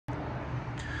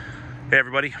Hey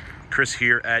everybody, Chris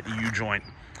here at Ujoint.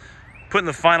 Putting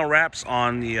the final wraps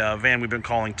on the van we've been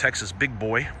calling Texas Big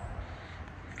Boy.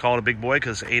 Call it a big boy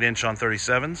because it's 8-inch on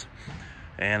 37s.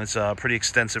 And it's a pretty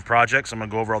extensive project, so I'm going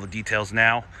to go over all the details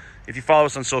now. If you follow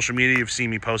us on social media, you've seen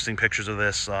me posting pictures of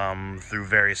this through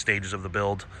various stages of the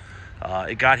build.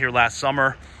 It got here last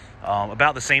summer,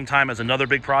 about the same time as another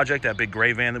big project, that big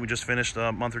gray van that we just finished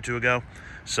a month or two ago.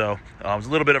 So it was a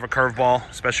little bit of a curveball,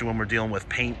 especially when we're dealing with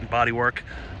paint and body work.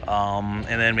 And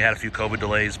then we had a few COVID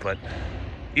delays, but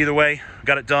either way,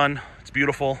 got it done. It's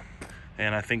beautiful,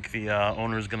 and I think the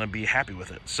owner is going to be happy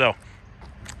with it. So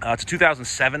it's a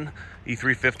 2007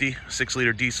 E350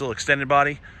 6-liter diesel extended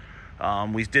body.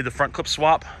 We did the front clip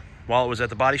swap while it was at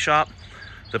the body shop.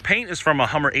 The paint is from a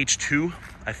Hummer H2.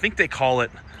 I think they call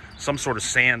it some sort of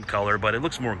sand color, but it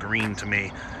looks more green to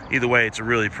me. Either way, it's a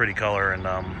really pretty color, and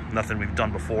nothing we've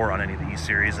done before on any of the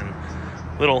E-Series, and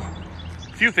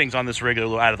few things on this rig are a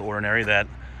little out of the ordinary that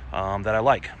I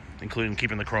like, including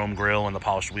keeping the chrome grille and the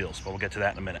polished wheels, but we'll get to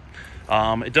that in a minute.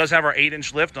 It does have our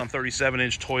 8-inch lift on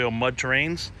 37-inch Toyo mud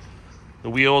terrains. The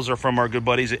wheels are from our good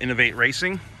buddies at Innovate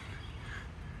Racing.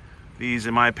 These,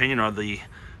 in my opinion, are the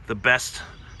best,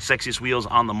 sexiest wheels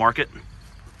on the market.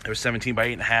 They're 17 by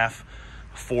 8.5,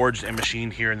 forged and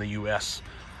machined here in the US.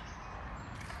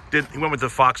 He went with the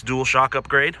Fox dual shock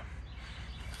upgrade.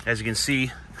 As you can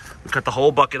see, we cut the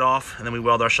whole bucket off, and then we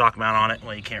weld our shock mount on it.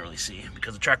 Well, you can't really see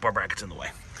because the track bar bracket's in the way.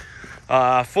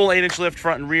 Full 8-inch lift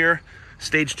front and rear,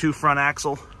 stage 2 front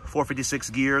axle,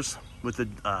 456 gears with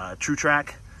the True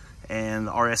Track and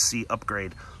the RSC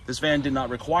upgrade. This van did not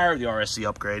require the RSC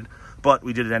upgrade, but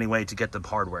we did it anyway to get the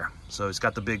hardware. So it's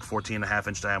got the big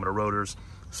 14.5-inch diameter rotors,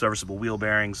 serviceable wheel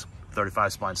bearings,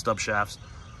 35 spline stub shafts,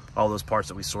 all those parts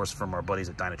that we sourced from our buddies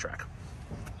at Dynatrack.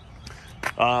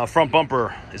 Front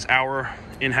bumper is our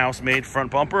in-house made front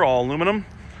bumper, all aluminum.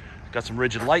 Got some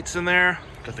rigid lights in there.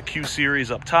 Got the Q series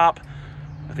up top.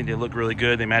 I think they look really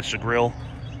good. They match the grille.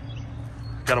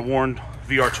 Got a worn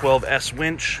VR12S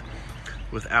winch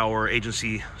with our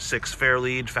Agency 6 fair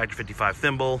lead, Factory 55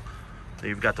 thimble. Then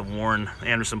you've got the worn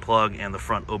Anderson plug and the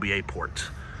front OBA port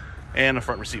and the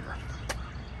front receiver.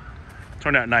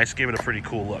 Turned out nice, gave it a pretty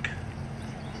cool look.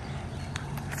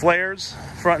 Flares,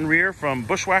 front and rear from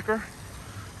Bushwhacker.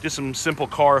 Just some simple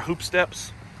car hoop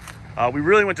steps. We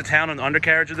really went to town on the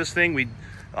undercarriage of this thing. We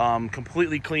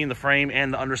completely cleaned the frame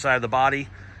and the underside of the body,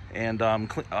 and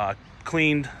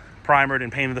cleaned, primered,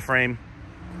 and painted the frame,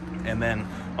 and then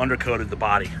undercoated the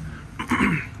body.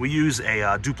 We use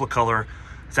a Duplicolor.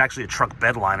 It's actually a truck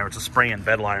bed liner. It's a spray-in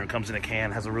bed liner. It comes in a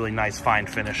can, has a really nice fine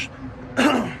finish.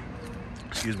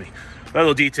 Excuse me. Another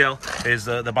little detail is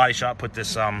the body shop put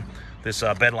this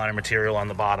bed liner material on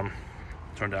the bottom.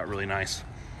 Turned out really nice.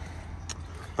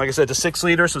 Like I said, it's a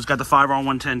 6-liter, so it's got the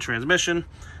 5R110 transmission.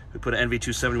 We put an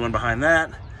NV271 behind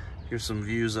that. Here's some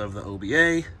views of the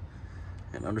OBA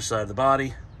and underside of the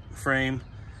body, the frame,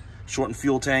 shortened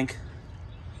fuel tank,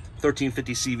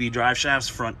 1350 CV drive shafts,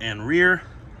 front and rear.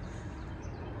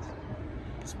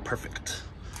 It's perfect.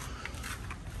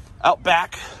 Out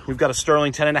back, we've got a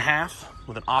Sterling 10.5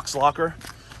 with an aux locker,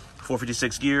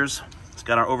 456 gears. It's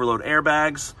got our overload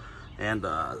airbags and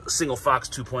single Fox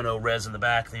 2.0 res in the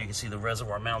back. There you can see the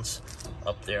reservoir mounts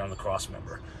up there on the cross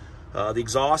member. The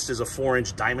exhaust is a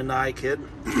 4-inch diamond eye kit.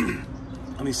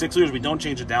 On these 6-liters, we don't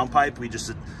change the downpipe. We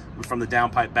just, from the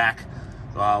downpipe back,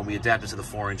 we adapt it to the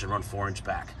 4-inch and run 4-inch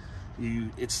back.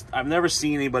 I've never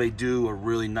seen anybody do a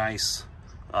really nice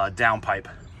downpipe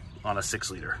on a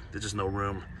 6-liter. There's just no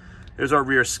room. There's our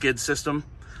rear skid system.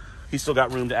 He's still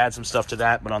got room to add some stuff to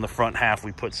that, but on the front half,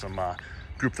 we put some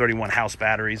Group 31 house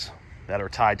batteries that are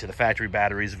tied to the factory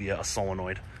batteries via a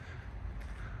solenoid.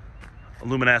 A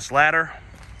Luminesce ladder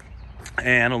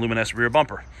and a Luminesce rear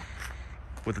bumper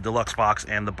with the deluxe box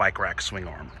and the bike rack swing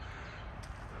arm.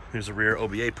 Here's a rear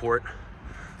OBA port.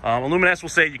 Luminesce will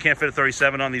say you can't fit a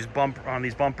 37 on these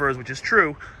bumpers, which is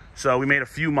true. So we made a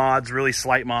few mods, really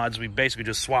slight mods. We basically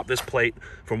just swapped this plate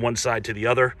from one side to the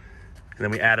other, and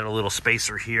then we added a little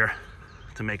spacer here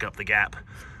to make up the gap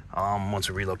once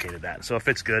we relocated that. So it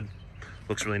fits good,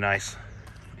 looks really nice,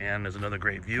 and there's another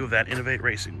great view of that Innovate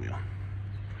Racing wheel.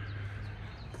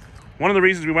 One of the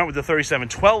reasons we went with the 37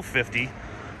 1250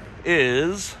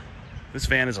 is this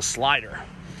van is a slider.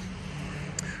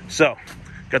 So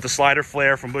got the slider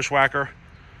flare from Bushwhacker,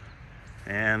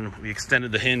 and we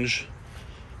extended the hinge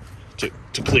to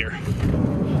clear.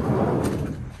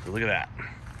 So look at that.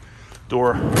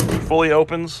 Door fully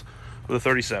opens with a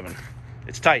 37.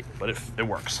 It's tight, but it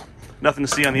works. Nothing to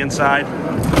see on the inside.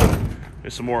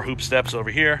 There's some more hoop steps over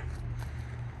here.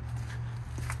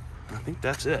 I think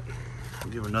that's it. I'll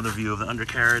give another view of the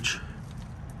undercarriage.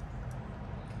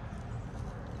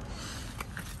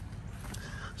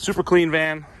 Super clean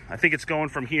van. I think it's going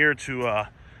from here to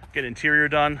get interior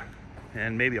done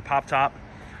and maybe a pop top.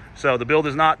 So the build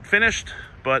is not finished,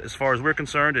 but as far as we're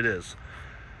concerned, it is.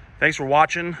 Thanks for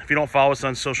watching. If you don't follow us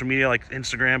on social media like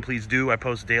Instagram, please do. I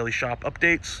post daily shop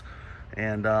updates.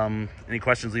 And any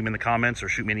questions, leave them in the comments or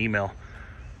shoot me an email.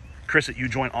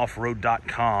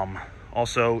 Chris@ujointoffroad.com.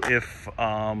 Also, if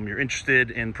you're interested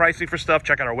in pricing for stuff,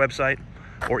 check out our website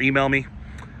or email me.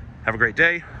 Have a great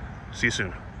day. See you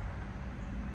soon.